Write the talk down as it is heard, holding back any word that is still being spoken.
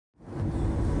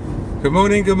Good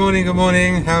morning, good morning, good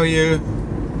morning. How are you?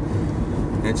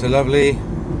 It's a lovely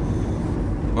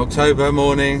October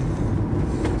morning.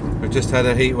 We've just had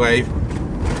a heat wave,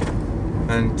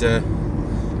 and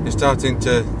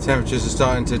temperatures are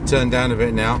starting to turn down a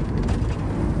bit now,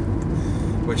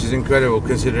 which is incredible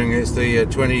considering it's the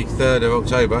 23rd of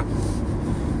October,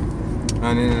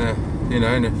 and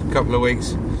in a couple of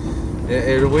weeks,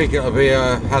 in a week it'll be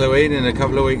Halloween, in a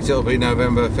couple of weeks it'll be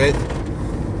November 5th.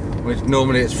 Which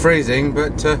normally it's freezing,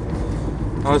 but I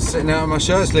was sitting out in my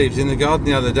shirt sleeves in the garden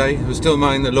the other day. I was still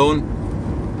mowing the lawn.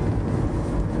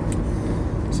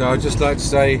 So I'd just like to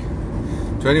say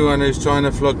to anyone who's trying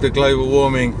to flog the global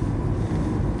warming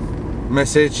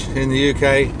message in the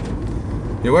UK,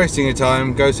 you're wasting your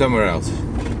time, go somewhere else.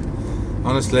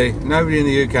 Honestly, nobody in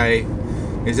the UK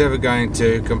is ever going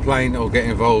to complain or get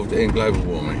involved in global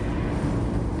warming.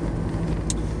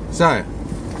 So,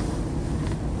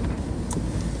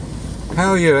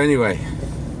 how are you anyway?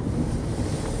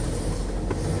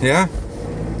 Yeah?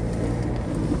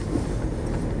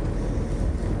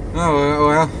 Oh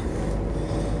well,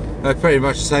 pretty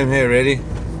much the same here really.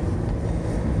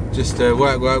 Just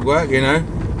work, you know.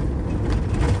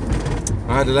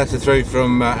 I had a letter through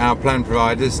from our plan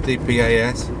providers,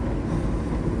 DPAS.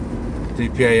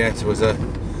 DPAS was a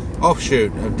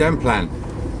offshoot of Denplan.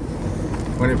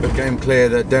 When it became clear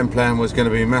that Denplan was going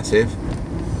to be massive,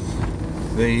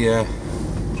 the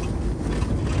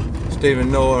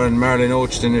Stephen Noor and Marilyn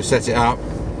Orchton, who set it up,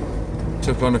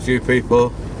 took on a few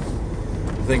people,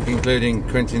 I think including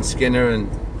Quentin Skinner and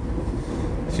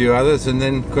a few others, and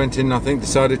then Quentin, I think,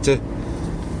 decided to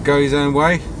go his own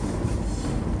way,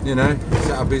 you know,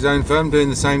 set up his own firm doing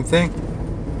the same thing.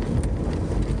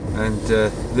 And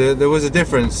there was a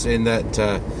difference in that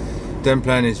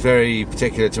Denplan is very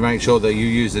particular to make sure that you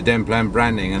use the Denplan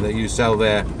branding and that you sell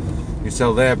their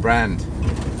brand.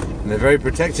 And they're very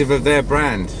protective of their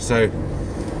brand, so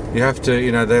you have to,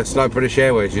 you know, they're like British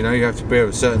Airways, you know, you have to be of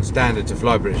a certain standard to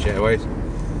fly British Airways.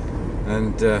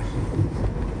 And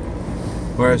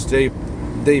whereas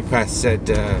DPAS said,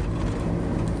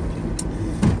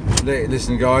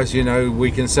 listen guys, you know, we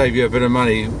can save you a bit of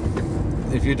money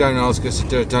if you don't ask us to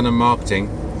do a ton of marketing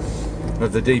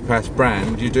of the DPAS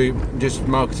brand. You do just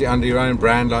market it under your own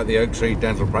brand, like the Oak Tree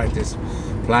Dental Practice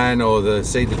plan or the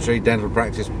Cedar Tree Dental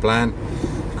Practice plan.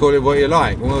 Call it what you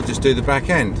like, and we'll just do the back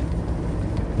end,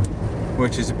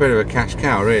 which is a bit of a cash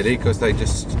cow really, because they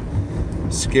just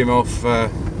skim off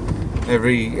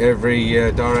every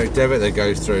direct debit that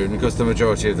goes through, and because the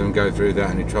majority of them go through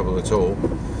without any trouble at all,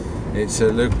 it's a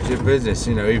lucrative business,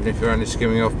 you know, even if you're only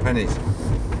skimming off pennies.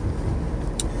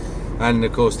 And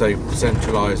of course they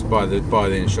centralised by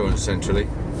the insurance centrally.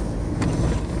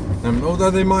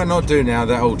 Although they might not do now,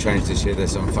 that all changed this year.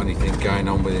 There's some funny thing going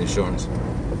on with insurance.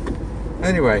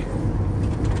 Anyway,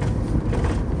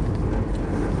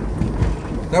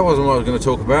 that wasn't what I was going to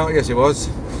talk about. Yes, it was.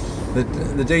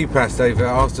 The DPAS, they've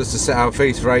asked us to set our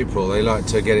fees for April. They like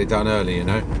to get it done early, you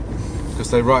know, because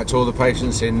they write to all the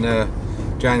patients in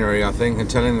January, I think, and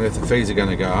telling them if the fees are going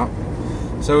to go up.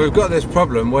 So we've got this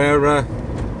problem where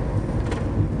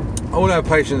all our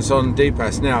patients on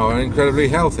DPAS now are incredibly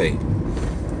healthy.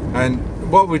 And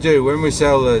what we do when we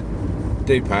sell the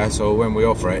DPAS, or when we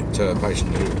offer it to a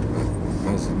patient who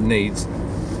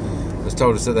has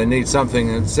told us that they need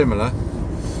something similar,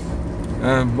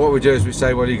 what we do is we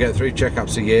say, well, you get 3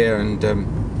 checkups a year, and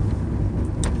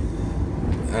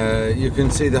you can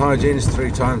see the hygienist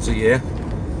 3 times a year,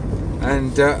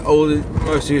 and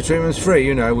most of your treatment's free,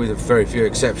 you know, with very few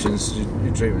exceptions.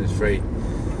 Your treatment is free,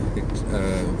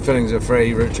 fillings are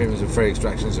free, root treatments are free,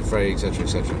 extractions are free, etc,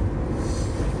 etc.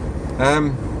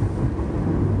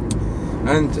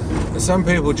 And some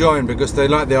people join because they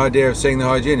like the idea of seeing the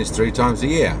hygienist 3 times a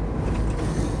year.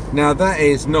 Now that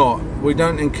is not, we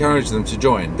don't encourage them to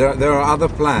join. There are other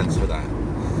plans for that.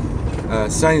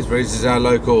 Sainsbury's is our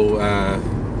local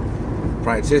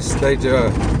practice. They do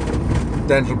a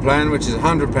dental plan which is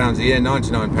 £100 a year,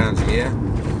 £99 a year.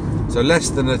 So less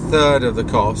than a third of the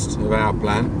cost of our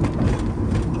plan.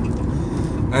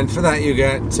 And for that you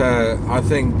get, I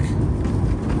think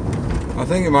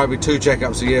it might be 2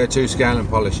 checkups a year, 2 scale and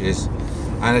polishes,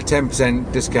 and a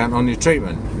 10% discount on your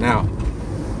treatment. Now,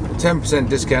 a 10%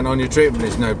 discount on your treatment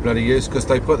is no bloody use, because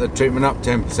they put the treatment up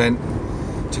 10%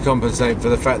 to compensate for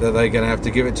the fact that they're going to have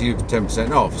to give it to you for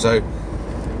 10% off. So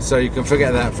you can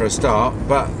forget that for a start.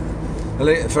 But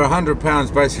for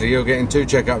 £100, basically, you're getting 2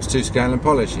 checkups, 2 scale and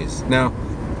polishes. Now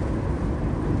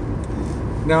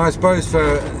I suppose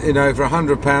for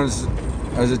 £100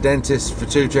 as a dentist for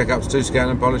 2 checkups, 2 scale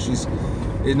and polishes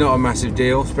is not a massive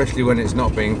deal, especially when it's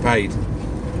not being paid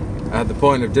at the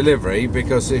point of delivery,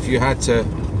 because if you had to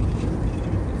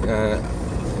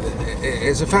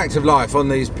it's a fact of life on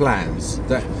these plans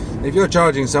that if you're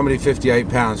charging somebody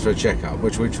 £58 for a checkup,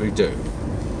 which we do,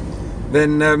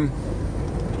 then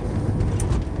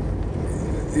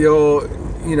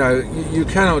you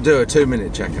cannot do a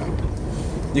 2-minute checkup.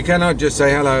 You cannot just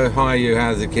say hello, hi, you,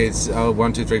 how's the kids? Oh,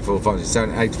 1, 2, 3, 4, 5, 6,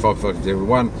 7, 8, 5, 4, 0,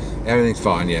 1. Everything's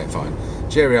fine. Yeah, fine.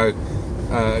 Cheerio.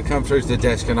 Come through to the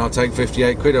desk and I'll take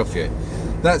 58 quid off you.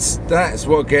 That's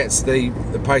what gets the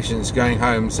patients going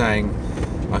home saying,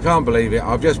 I can't believe it,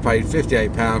 I've just paid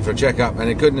 £58 for a checkup and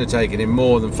it couldn't have taken him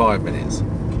more than 5 minutes.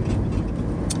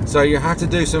 So you have to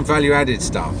do some value-added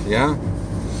stuff, yeah?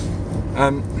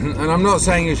 And I'm not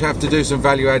saying you have to do some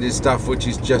value-added stuff which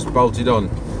is just bolted on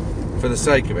for the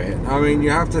sake of it. I mean,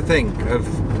 you have to think of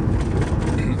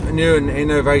new and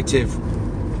innovative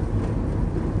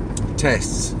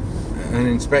tests and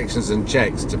inspections and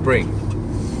checks to bring.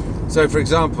 So for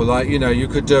example, like, you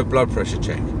could do a blood pressure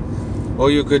check,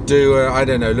 or you could do I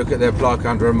don't know, look at their plaque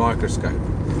under a microscope,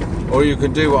 or you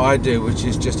can do what I do, which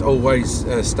is just always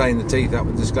stain the teeth up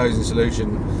with disclosing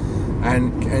solution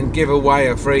and give away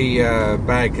a free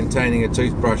bag containing a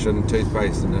toothbrush and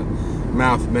toothpaste and a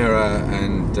mouth mirror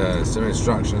and some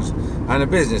instructions and a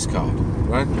business card,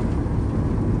 right?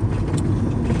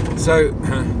 So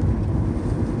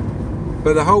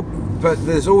but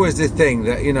there's always this thing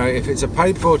that, if it's a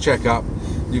paid for checkup,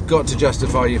 you've got to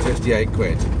justify your 58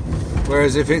 quid.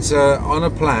 Whereas if it's on a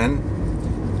plan,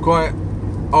 quite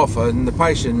often the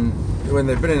patient, when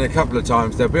they've been in a couple of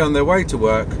times, they'll be on their way to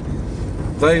work,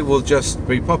 they will just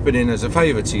be popping in as a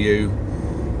favour to you,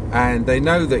 and they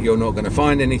know that you're not going to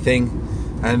find anything,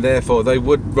 and therefore they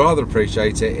would rather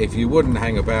appreciate it if you wouldn't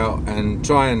hang about and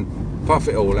try and puff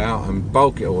it all out and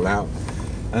bulk it all out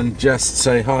and just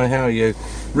say, hi, how are you?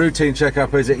 Routine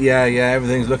checkup, is it? Yeah,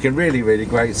 everything's looking really, really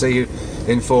great. See you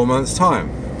in 4 months'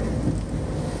 time.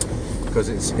 Because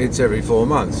it's every 4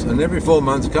 months. And every 4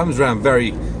 months comes around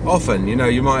very often.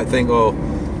 You might think, oh,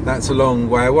 that's a long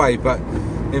way away. But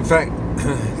in fact,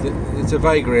 it's a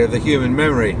vagary of the human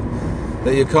memory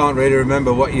that you can't really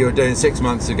remember what you were doing 6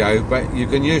 months ago, but you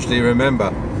can usually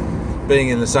remember being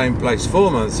in the same place 4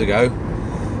 months ago.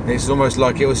 It's almost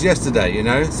like it was yesterday,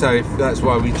 so that's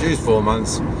why we choose 4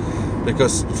 months,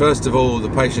 because first of all the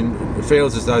patient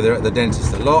feels as though they're at the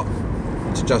dentist a lot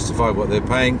to justify what they're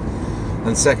paying,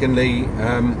 and secondly,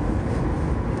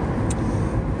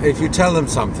 if you tell them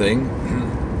something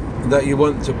that you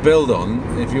want to build on,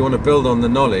 if you want to build on the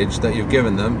knowledge that you've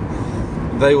given them,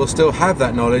 they will still have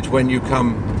that knowledge when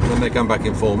they come back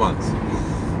in 4 months.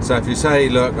 So if you say,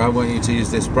 look, I want you to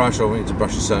use this brush, or I want you to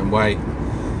brush a certain way,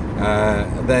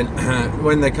 then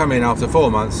when they come in after 4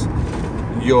 months,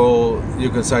 you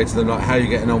can say to them, like, how are you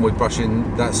getting on with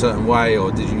brushing that certain way,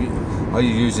 or are you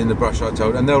using the brush I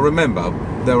told? And they'll remember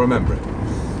it.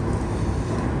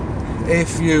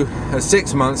 If you at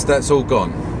 6 months, that's all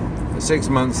gone. At 6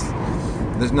 months,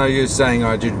 there's no use saying,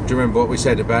 oh, do you remember what we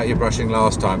said about your brushing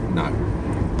last time? No.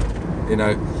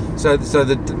 So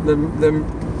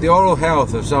the oral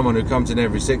health of someone who comes in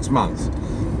every 6 months,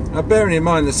 now bearing in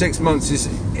mind that 6 months is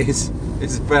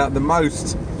about the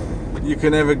most you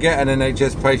can ever get an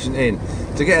NHS patient in.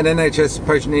 To get an NHS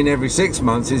patient in every 6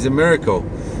 months is a miracle.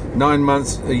 9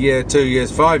 months, a year, 2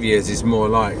 years, 5 years is more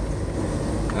like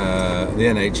the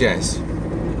NHS.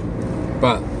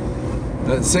 But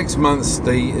at 6 months,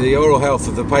 the oral health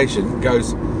of the patient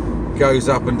goes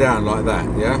up and down like that,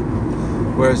 yeah.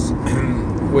 Whereas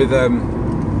with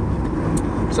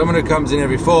someone who comes in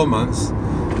every 4 months,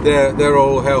 their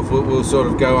oral health will sort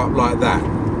of go up like that,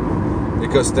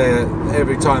 because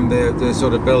every time they're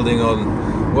sort of building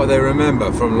on what they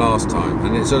remember from last time,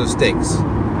 and it sort of sticks.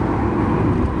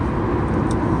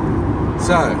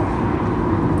 So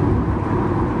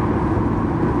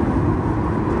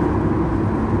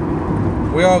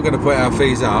we are going to put our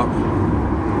fees up,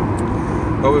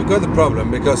 but we've got the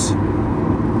problem because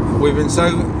we've been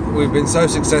so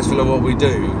successful at what we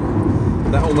do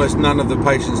that almost none of the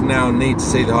patients now need to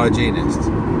see the hygienist.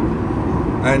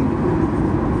 And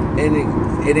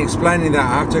in explaining that,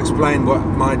 I have to explain what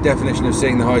my definition of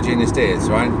seeing the hygienist is,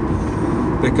 right?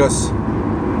 Because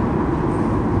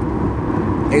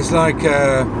it's like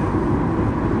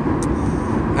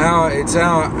it's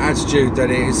our attitude that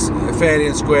it is fairly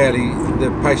and squarely the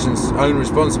patient's own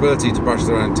responsibility to brush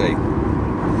their own teeth.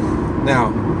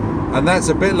 Now, and that's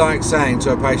a bit like saying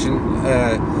to a patient,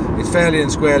 it's fairly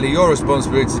and squarely your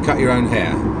responsibility to cut your own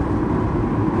hair.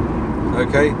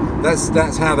 Okay,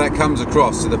 that's how that comes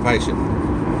across to the patient.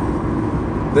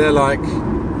 They're like,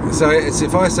 so it's,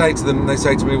 if I say to them, they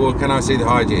say to me, well, can I see the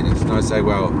hygienist? And I say,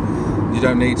 well, you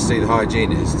don't need to see the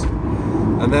hygienist.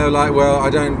 And they're like, well, I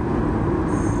don't,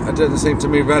 it doesn't seem to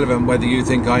me relevant whether you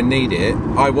think I need it.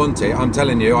 I want it. I'm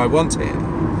telling you, I want it.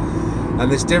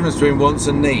 And this difference between wants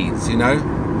and needs, you know.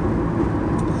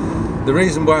 The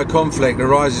reason why a conflict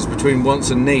arises between wants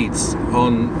and needs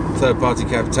on third-party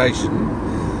capitation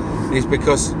is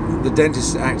because the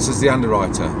dentist acts as the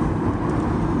underwriter.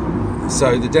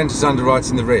 So the dentist is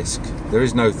underwriting the risk. There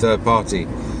is no third-party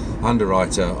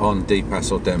underwriter on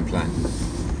DPAS or Denplan.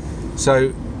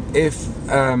 So if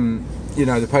you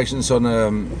know, the patient's on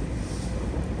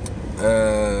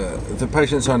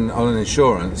an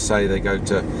insurance, say they go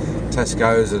to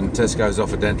Tesco's and Tesco's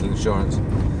offer dental insurance,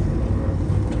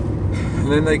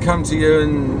 and then they come to you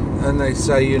and they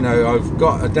say, you know, I've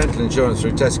got a dental insurance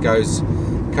through Tesco's,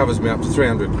 covers me up to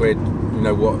 300 quid, you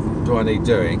know, what do I need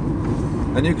doing?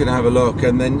 And you can have a look,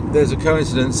 and then there's a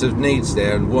coincidence of needs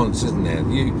there and wants, isn't there?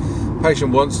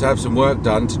 Patient wants to have some work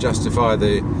done to justify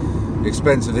the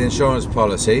expense of the insurance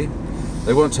policy.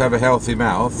 They want to have a healthy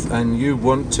mouth, and you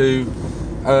want to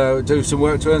do some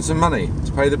work to earn some money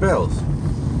to pay the bills.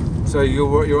 So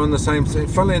you're on the same thing.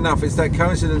 Funnily enough, it's that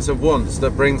coincidence of wants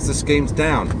that brings the schemes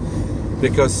down,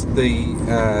 because the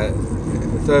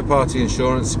third-party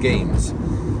insurance schemes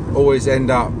always end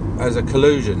up as a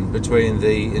collusion between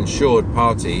the insured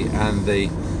party and the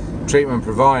treatment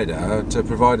provider to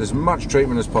provide as much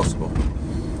treatment as possible.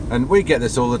 And we get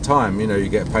this all the time. You know, you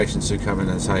get patients who come in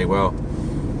and say, well,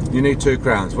 you need 2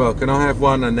 crowns. Well, can I have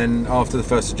one, and then after the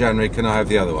 1st of January, can I have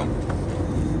the other one?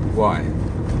 Why?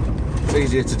 It's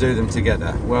easier to do them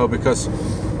together. Well, because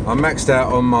I'm maxed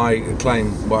out on my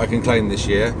claim, what I can claim this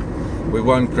year, with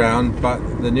 1 crown, but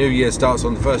the new year starts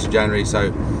on the 1st of January,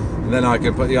 so then I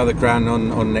can put the other crown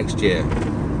on next year.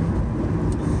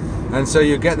 And so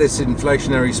you get this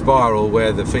inflationary spiral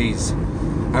where the fees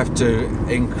have to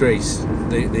increase.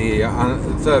 The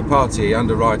third-party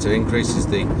underwriter increases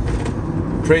the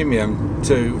premium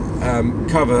to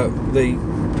cover the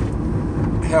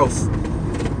health,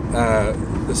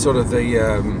 the sort of the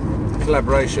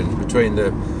collaboration between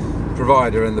the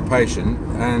provider and the patient,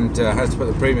 and has to put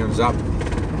the premiums up.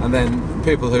 And then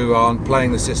people who aren't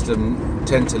playing the system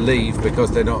tend to leave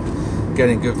because they're not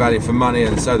getting good value for money,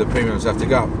 and so the premiums have to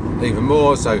go up even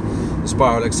more, so the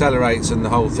spiral accelerates and the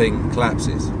whole thing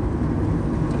collapses.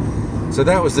 So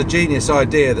that was the genius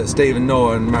idea that Stephen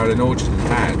Noor and Marilyn Orchton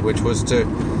had, which was to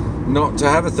not to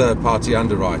have a third-party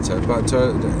underwriter, but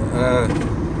to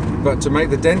make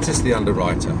the dentist the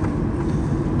underwriter,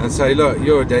 and say, look,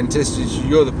 you're a dentist,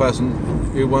 you're the person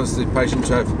who wants the patient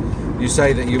to have, you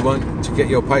say that you want to get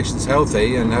your patients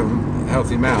healthy and have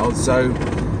healthy mouths, so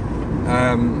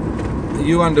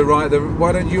you underwrite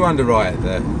why don't you underwrite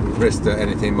the risk that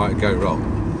anything might go wrong?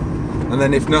 And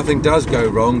then if nothing does go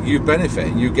wrong, you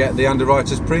benefit, you get the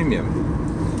underwriter's premium.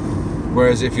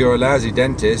 Whereas if you're a lousy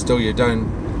dentist or you don't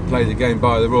play the game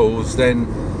by the rules, then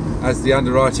as the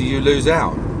underwriter you lose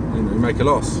out, you make a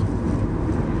loss.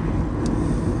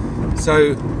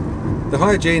 So the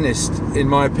hygienist, in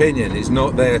my opinion, is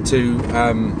not there to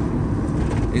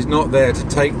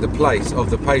take the place of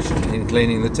the patient in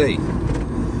cleaning the teeth.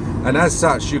 And as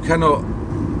such, you cannot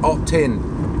opt in.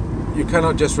 You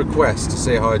cannot just request to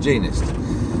see a hygienist.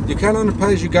 You can on a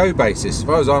pay-as-you-go basis. As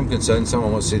far as I'm concerned,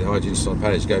 someone wants to see the hygienist on a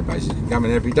pay-as-you-go basis, you can come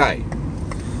in every day.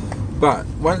 But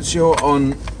once you're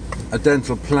on a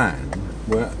dental plan,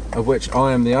 of which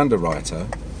I am the underwriter,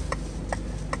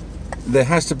 there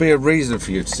has to be a reason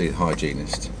for you to see the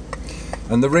hygienist.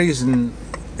 And the reason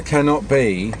cannot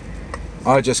be,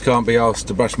 I just can't be asked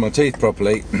to brush my teeth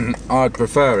properly. I'd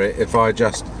prefer it if I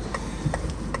just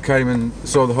came and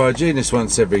saw the hygienist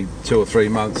once every 2 or 3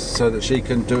 months so that she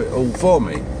can do it all for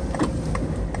me.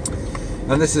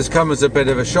 And this has come as a bit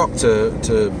of a shock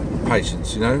to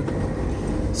patients, you know,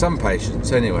 some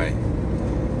patients anyway.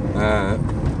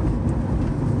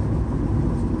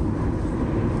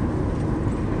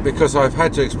 Because I've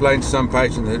had to explain to some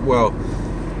patients that, well,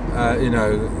 you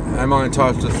know, am I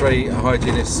entitled to 3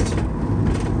 hygienist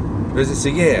visits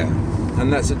a year?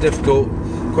 And that's a difficult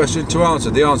question to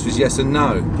answer. The answer is yes and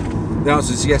no. The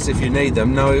answer is yes if you need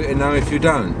them, no if you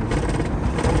don't.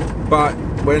 But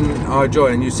when I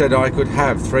joined, you said I could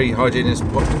have 3 hygienist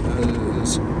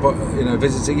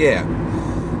visits a year.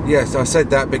 Yes, I said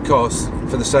that because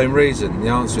for the same reason. The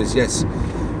answer is yes,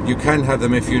 you can have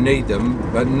them if you need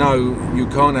them, but no, you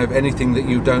can't have anything that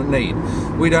you don't need.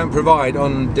 We don't provide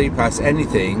on DPAS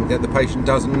anything that the patient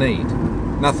doesn't need.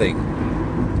 Nothing.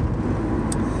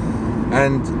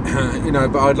 And, you know,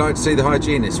 but I'd like to see the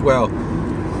hygienist. Well,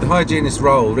 the hygienist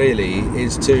role really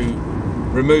is to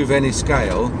remove any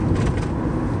scale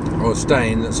or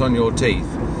stain that's on your teeth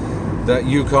that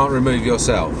you can't remove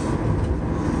yourself.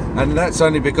 And that's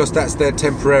only because that's there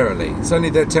temporarily. It's only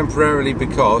there temporarily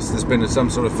because there's been some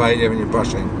sort of failure in your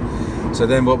brushing. So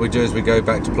then what we do is we go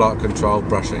back to plaque control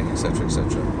brushing, etc.,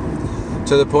 etc.,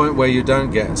 to the point where you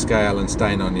don't get scale and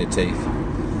stain on your teeth,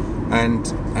 and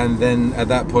then at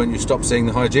that point you stop seeing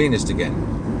the hygienist again.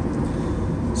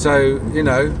 So, you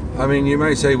know, I mean, you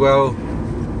may say, well,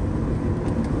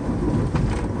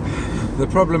 the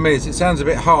problem is, it sounds a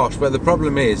bit harsh, but the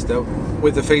problem is that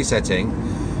with the fee setting,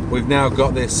 we've now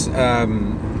got this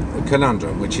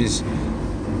conundrum, which is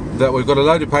that we've got a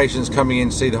load of patients coming in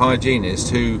to see the hygienist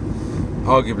who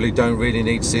arguably don't really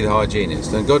need to see the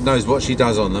hygienist, and God knows what she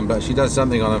does on them, but she does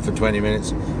something on them for 20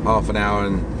 minutes, half an hour,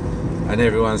 and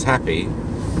everyone's happy,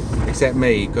 except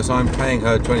me, because I'm paying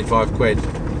her 25 quid,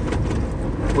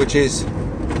 which is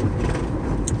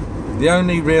the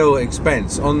only real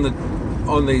expense on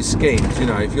these schemes. You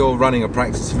know, if you're running a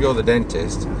practice, if you're the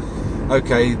dentist,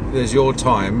 okay, there's your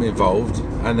time involved,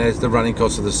 and there's the running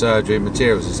costs of the surgery,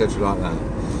 materials, etc., like that.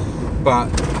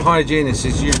 But hygienist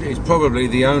is probably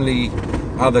the only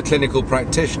other clinical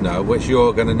practitioner which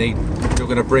you're going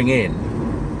to bring in,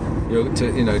 to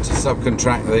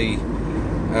subcontract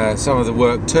some of the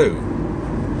work too.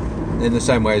 In the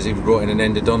same way as if you brought in an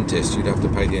endodontist, you'd have to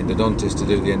pay the endodontist to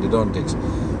do the endodontics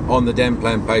on the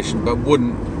Demplan patient, but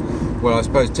wouldn't. Well, I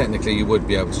suppose technically you would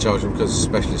be able to charge them because it's a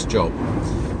specialist job.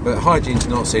 But hygiene's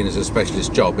not seen as a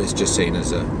specialist job, it's just seen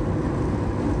as a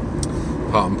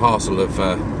part and parcel of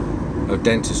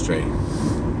dentistry.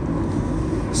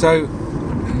 So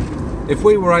if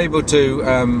we were able to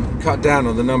cut down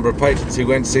on the number of patients who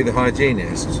went to see the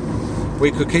hygienist,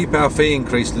 we could keep our fee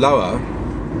increase lower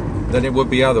than it would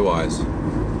be otherwise.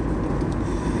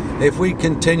 If we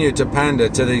continue to pander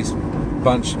to these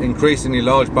increasingly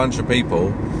large bunch of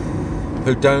people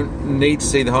who don't need to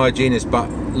see the hygienist but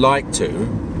like to,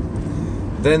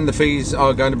 then the fees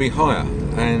are going to be higher,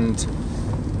 and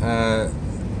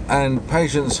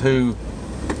patients who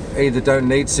either don't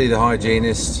need to see the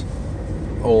hygienist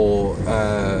or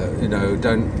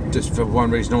don't, just for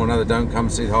one reason or another, don't come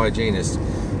to see the hygienist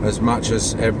as much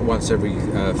as once every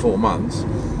 4 months,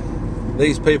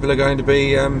 these people are going to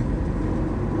be at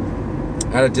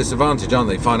a disadvantage, aren't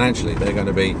they, financially? They're going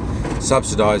to be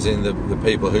subsidising the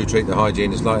people who treat the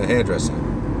hygienist like a hairdresser.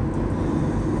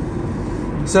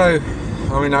 So,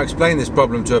 I mean, I explained this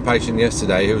problem to a patient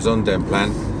yesterday who was on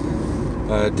Demplan,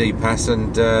 DPAS,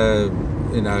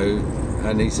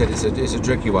 and he said it's a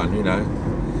tricky one,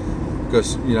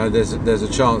 because there's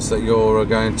a chance that you're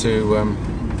going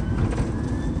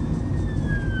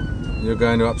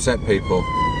to upset people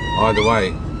either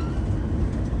way.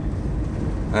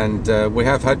 And we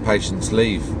have had patients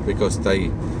leave because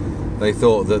they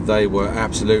thought that they were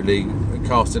absolutely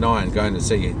cast in iron going to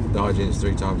see the hygienist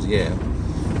 3 times a year.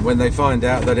 When they find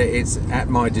out that it's at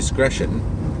my discretion,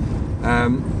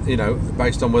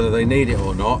 based on whether they need it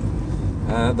or not,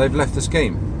 they've left the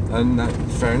scheme, and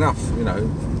fair enough.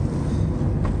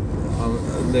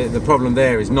 The problem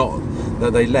there is not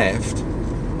that they left,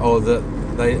 or that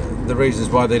the reasons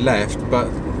why they left, but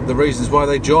the reasons why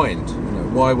they joined.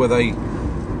 Why were they?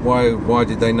 Why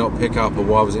did they not pick up, or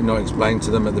why was it not explained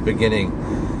to them at the beginning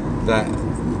that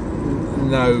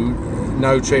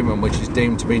no treatment which is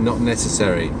deemed to be not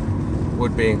necessary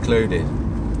would be included?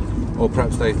 Or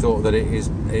perhaps they thought that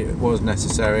it was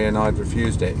necessary and I'd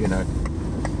refused it,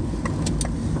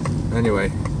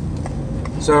 Anyway,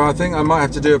 so I think I might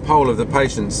have to do a poll of the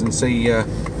patients and see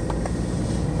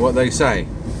what they say,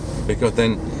 because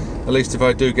then at least if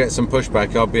I do get some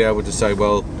pushback, I'll be able to say,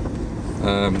 well,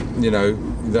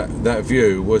 that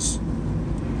view was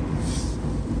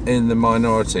in the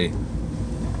minority.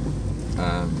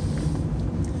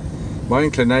 My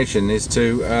inclination is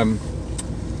to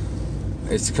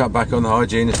cut back on the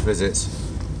hygienist visits,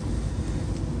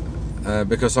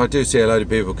 because I do see a load of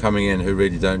people coming in who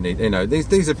really don't need.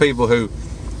 These are people who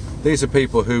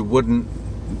wouldn't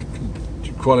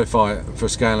qualify for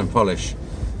scale and polish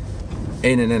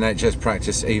in an NHS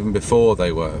practice even before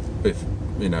they were.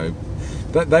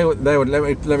 But they would let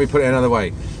me put it another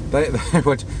way. They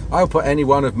would. I'll put any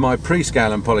one of my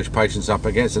pre-scale and polish patients up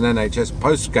against an NHS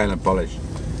post-scale and polish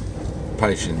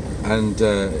patient, and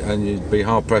you'd be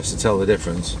hard pressed to tell the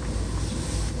difference.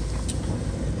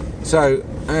 So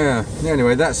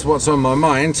anyway, that's what's on my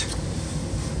mind.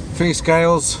 Fee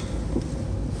scales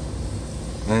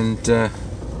and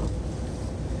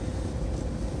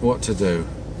what to do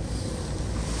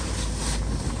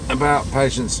about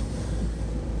patients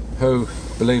who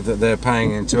believe that they're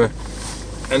paying into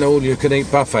an all-you-can-eat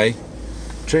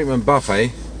treatment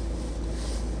buffet.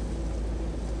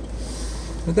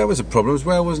 But that was a problem as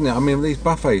well, wasn't it? I mean, these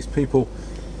buffets, people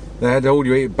They had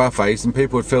all-you-eat buffets, and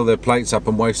people would fill their plates up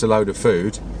and waste a load of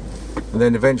food. And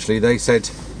then eventually they said,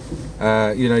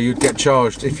 you know, you'd get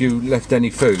charged if you left any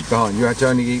food behind. You had to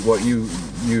only eat what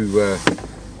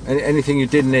anything you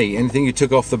didn't eat, anything you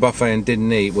took off the buffet and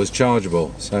didn't eat was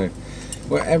chargeable. So,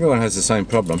 well, everyone has the same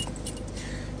problem.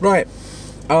 Right,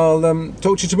 I'll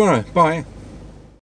talk to you tomorrow. Bye.